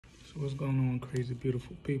So what's going on, crazy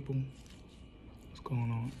beautiful people? What's going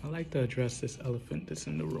on? I like to address this elephant that's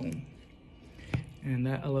in the room. And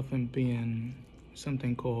that elephant being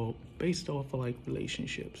something called based off of like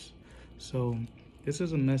relationships. So this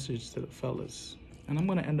is a message to the fellas. And I'm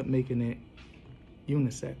gonna end up making it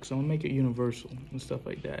unisex. So I'm gonna make it universal and stuff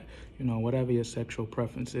like that. You know, whatever your sexual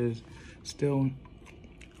preference is, still,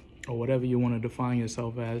 or whatever you want to define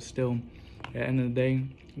yourself as, still, at the end of the day,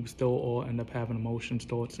 you still all end up having emotions,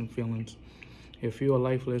 thoughts, and feelings. If you're a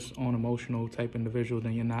lifeless, unemotional type individual,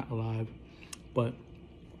 then you're not alive. But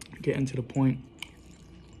getting to the point,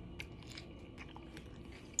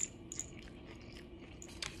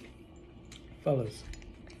 fellas,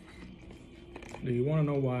 do you want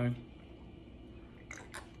to know why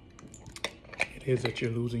it is that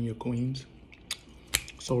you're losing your queens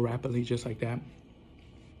so rapidly, just like that,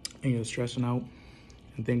 and you're stressing out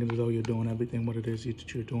and thinking as though you're doing everything what it is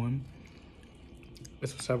that you're doing?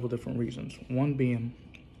 It's for several different reasons. One being,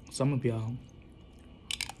 some of y'all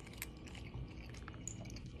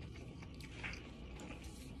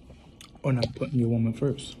are not putting your woman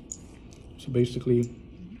first. So basically,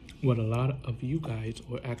 what a lot of you guys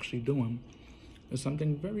are actually doing is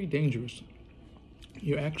something very dangerous.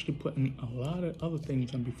 You're actually putting a lot of other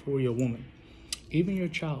things on before your woman. Even your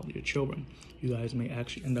child, your children, you guys may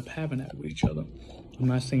actually end up having that with each other. I'm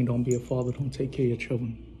not saying don't be a father, don't take care of your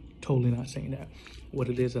children. Totally not saying that. What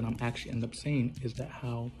it is that I'm actually end up saying is that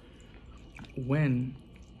how when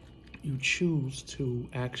you choose to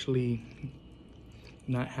actually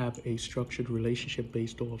not have a structured relationship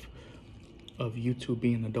based off of you two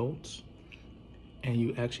being adults, and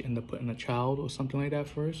you actually end up putting a child or something like that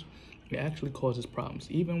first, it actually causes problems.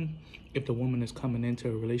 Even if the woman is coming into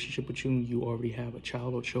a relationship with you and you already have a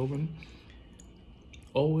child or children,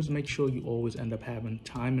 always make sure you always end up having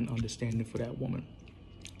time and understanding for that woman.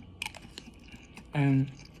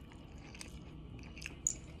 And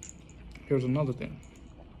here's another thing.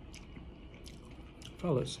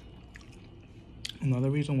 Fellas, another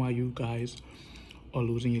reason why you guys are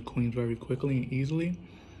losing your queens very quickly and easily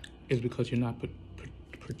is because you're not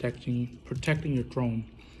protecting your throne.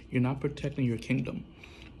 You're not protecting your kingdom.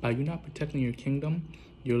 By you not protecting your kingdom,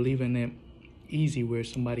 you're leaving it easy where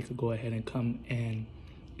somebody could go ahead and come and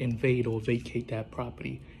invade or vacate that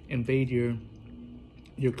property, invade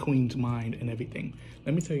your queen's mind and everything.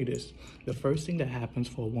 Let me tell you this. The first thing that happens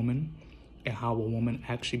for a woman and how a woman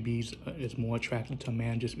actually is more attracted to a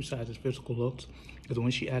man just besides his physical looks is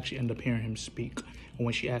when she actually ends up hearing him speak, or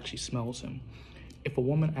when she actually smells him. If a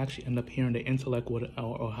woman actually ends up hearing the intellect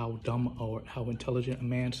or how dumb or how intelligent a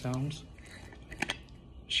man sounds,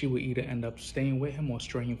 she will either end up staying with him or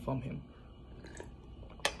straying from him.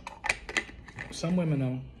 Some women,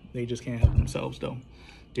 though, they just can't help themselves, though.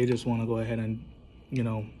 They just want to go ahead and, you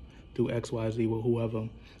know, do X, Y, Z with whoever.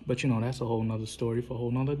 But, you know, that's a whole nother story for a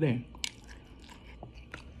whole nother day.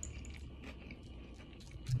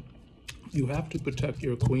 You have to protect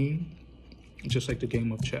your queen, just like the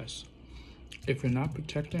game of chess. If you're not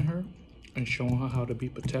protecting her and showing her how to be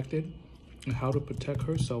protected and how to protect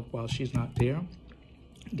herself while she's not there,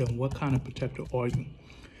 then what kind of protector are you?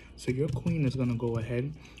 So your queen is going to go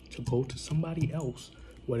ahead to go to somebody else,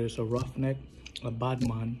 whether it's a roughneck, a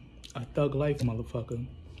badman, a thug life motherfucker,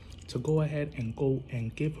 to go ahead and go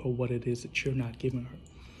and give her what it is that you're not giving her.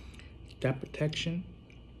 That protection,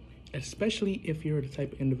 especially if you're the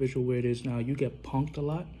type of individual where it is now you get punked a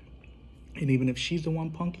lot, and even if she's the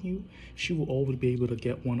one punking you, she will always be able to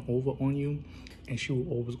get one over on you, and she will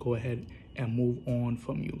always go ahead and move on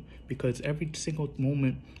from you, because every single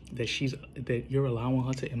moment that you're allowing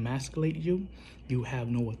her to emasculate you, you have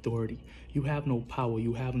no authority, you have no power,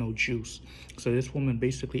 you have no juice. So this woman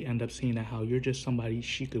basically end up seeing that how you're just somebody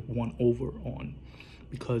she could one over on,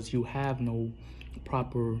 because you have no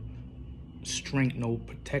proper strength, no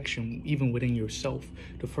protection, even within yourself.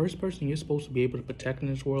 The first person you're supposed to be able to protect in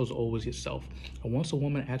this world is always yourself. And once a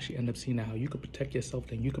woman actually ends up seeing how you could protect yourself,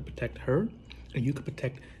 then you could protect her, and you could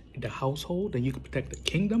protect the household, then you could protect the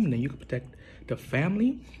kingdom, and then you could protect the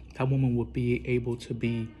family. That woman would be able to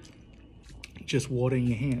be just water in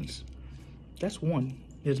your hands. That's one.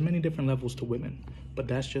 There's many different levels to women, but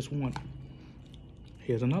that's just one.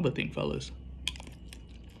 Here's another thing, fellas.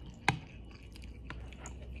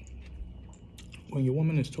 When your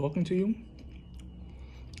woman is talking to you,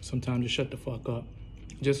 sometimes just shut the fuck up.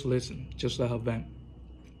 Just listen. Just let her vent.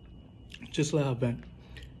 Just let her vent.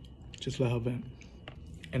 Just let her vent.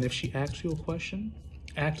 And if she asks you a question,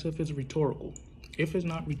 ask if it's rhetorical. If it's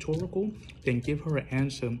not rhetorical, then give her an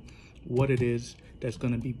answer what it is that's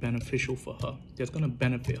going to be beneficial for her, that's going to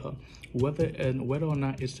benefit her. Whether or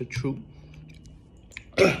not it's the truth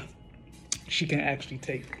she can actually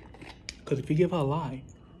take. Because if you give her a lie,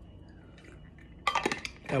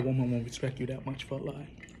 that woman won't respect you that much for a lie.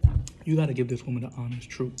 You got to give this woman the honest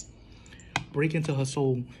truth. Break into her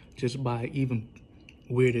soul just by even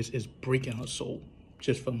where this is breaking her soul,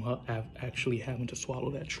 just from her actually having to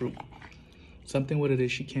swallow that truth. Something what it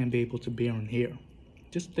is she can't be able to bear and hear.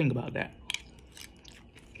 Just think about that.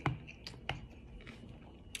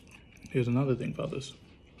 Here's another thing, fellas,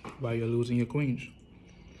 while you're losing your queens.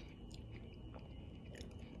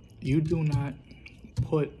 You do not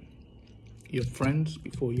put your friends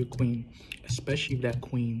before your queen, especially if that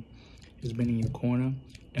queen has been in your corner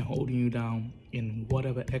and holding you down in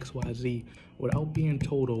whatever XYZ without being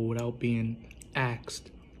told or without being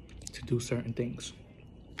asked to do certain things.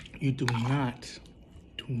 You do not,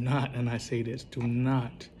 and I say this, do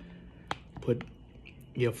not put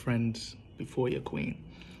your friends before your queen,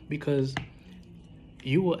 because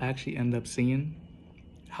you will actually end up seeing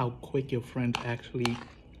how quick your friends actually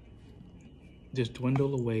just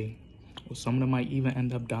dwindle away. Or some of them might even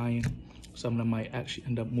end up dying. Some of them might actually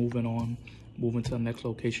end up moving to the next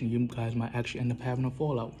location. You guys might actually end up having a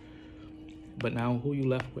fallout. But now who you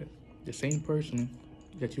left with? The same person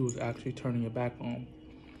that you was actually turning your back on.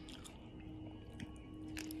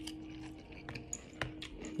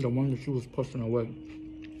 The one that you was pushing away.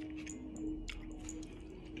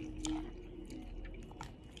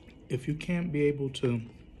 If you can't be able to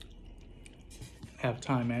have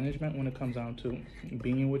time management when it comes down to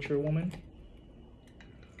being with your woman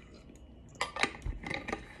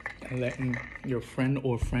and letting your friend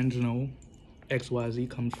or friends know XYZ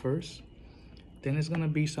comes first, then it's going to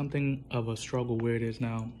be something of a struggle where it is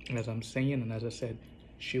now. As I'm saying, and as I said,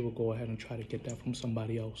 she will go ahead and try to get that from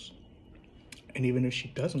somebody else. And even if she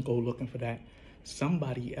doesn't go looking for that,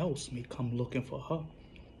 somebody else may come looking for her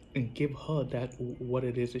and give her that what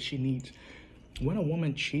it is that she needs. When a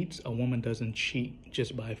woman cheats, a woman doesn't cheat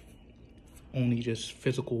just by only just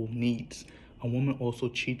physical needs. A woman also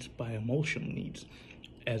cheats by emotional needs.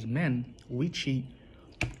 As men, we cheat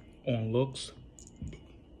on looks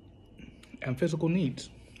and physical needs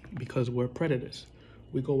because we're predators.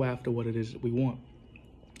 We go after what it is that we want.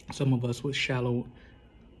 Some of us with shallow,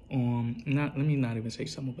 let me not even say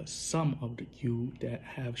some of us, some of you that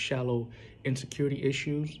have shallow insecurity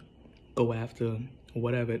issues go after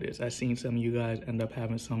whatever it is. I've seen some of you guys end up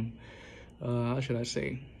having some, how should I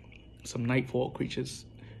say, some nightfall creatures.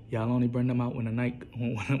 Y'all only bring them out when the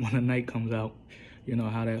night comes out. You know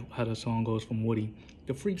how the song goes from Woody.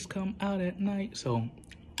 The freaks come out at night. So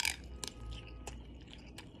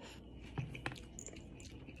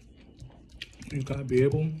you gotta be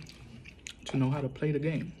able to know how to play the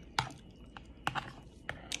game.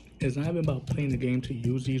 It's not even about playing the game to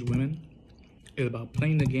use these women. It's about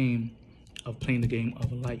playing the game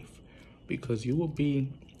of life, because you will be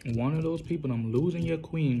one of those people I'm losing your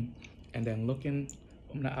queen and then looking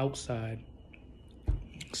from the outside,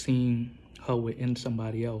 seeing her within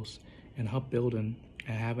somebody else and her building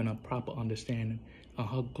and having a proper understanding of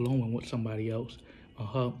her glowing with somebody else, or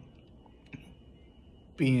her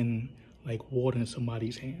being like water in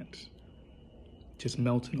somebody's hands, just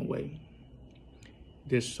melting away.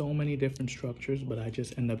 There's so many different structures, but I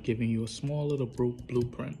just end up giving you a small little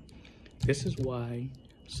blueprint. This is why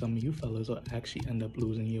some of you fellas will actually end up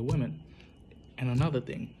losing your women. And another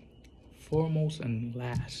thing, foremost and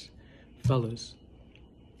last, fellas,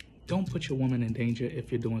 don't put your woman in danger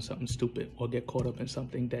if you're doing something stupid or get caught up in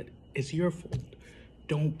something that is your fault.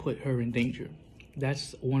 Don't put her in danger.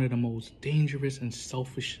 That's one of the most dangerous and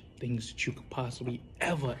selfish things that you could possibly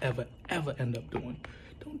ever end up doing.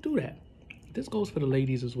 Don't do that. This goes for the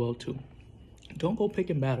ladies as well too. Don't go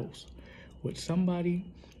picking battles with somebody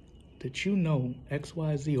that you know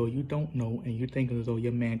XYZ or you don't know, and you think as though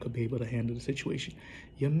your man could be able to handle the situation.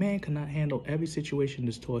 Your man cannot handle every situation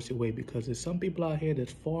that's tossed your way, because there's some people out here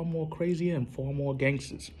that's far more crazier and far more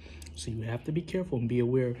gangsters. So you have to be careful and be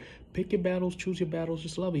aware. Pick your battles, choose your battles,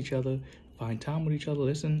 just love each other, find time with each other,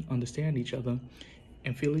 listen, understand each other,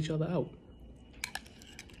 and feel each other out.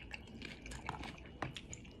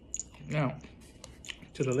 Now,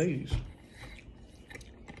 to the ladies,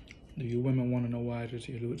 do you women want to know why it is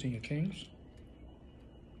you're losing your kings?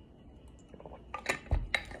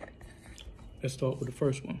 Let's start with the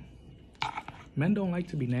first one. Men don't like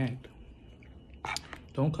to be nagged.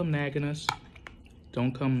 Don't come nagging us.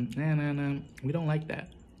 Don't come, nah. We don't like that.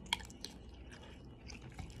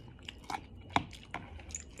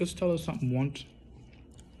 Just tell us something once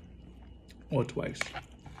or twice.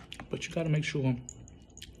 But you got to make sure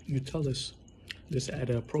you tell us this at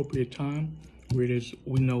an appropriate time, where it is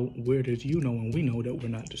we know, where it is you know and we know that we're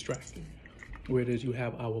not distracted, where it is you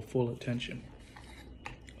have our full attention.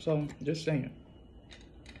 So, just saying.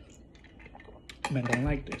 Men don't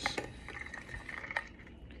like this.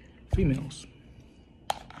 Females.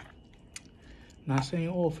 Not saying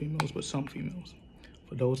all females, but some females.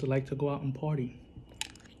 For those that like to go out and party.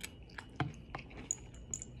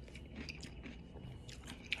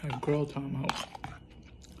 Have girl time out.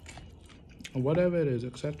 Or whatever it is,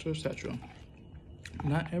 etc., etc.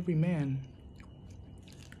 Not every man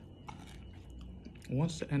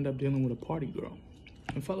wants to end up dealing with a party girl.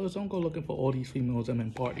 And fellas, don't go looking for all these females that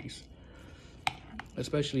in parties.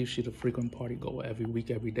 Especially if she's a frequent party goer every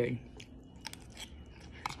week, every day.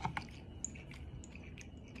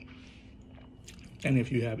 And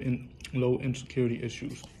if you have low insecurity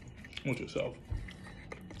issues with yourself,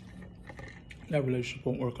 that relationship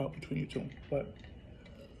won't work out between you two. But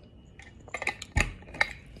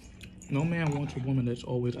no man wants a woman that's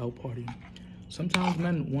always out partying. Sometimes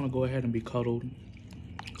men want to go ahead and be cuddled,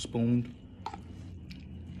 spooned.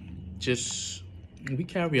 We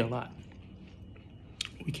carry a lot.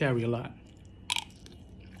 We carry a lot.